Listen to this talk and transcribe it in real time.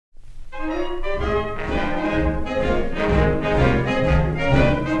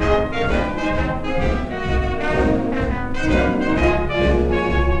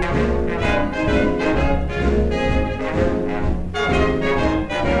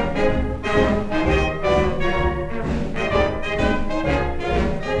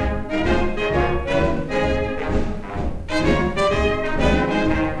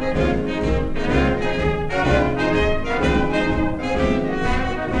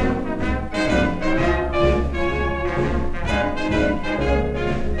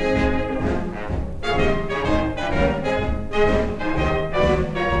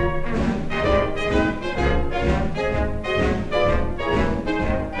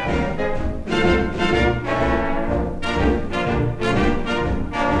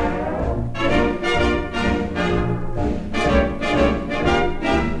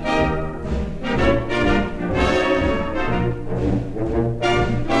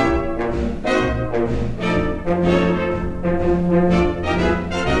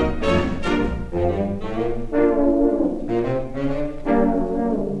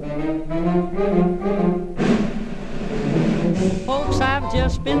I've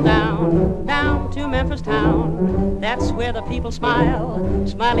just been down to Memphis town. That's where the people smile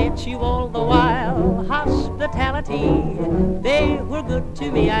at you all the while. Hospitality, they were good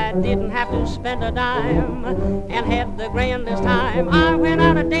to me. I didn't have to spend a dime and had the grandest time. I went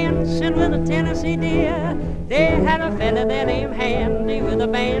out a-dancing with a Tennessee dear. They had a fella there named Handy with a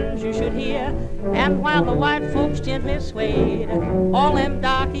band you should hear. And while the white folks gently swayed, all them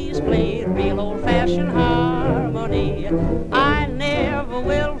darkies played real old-fashioned harmony. I never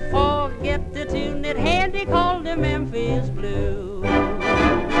will forget the tune that Handy called the Memphis Blues.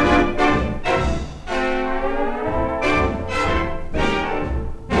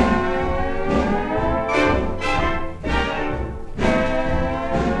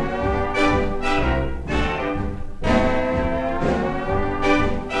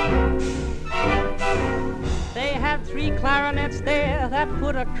 Clarinets there that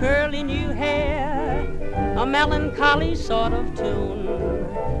put a curl in your hair, a melancholy sort of tune.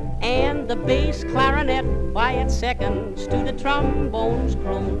 And the bass clarinet, why its second to the trombone's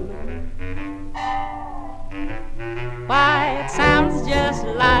croon. Why, it sounds just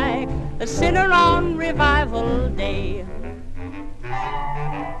like a sinner on revival day.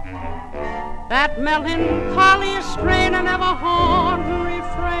 That melancholy strain and ever haunting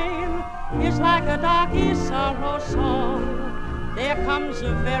refrain is like a darky sorrow song. There comes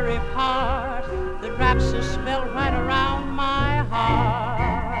the very part that wraps a spell right around my heart.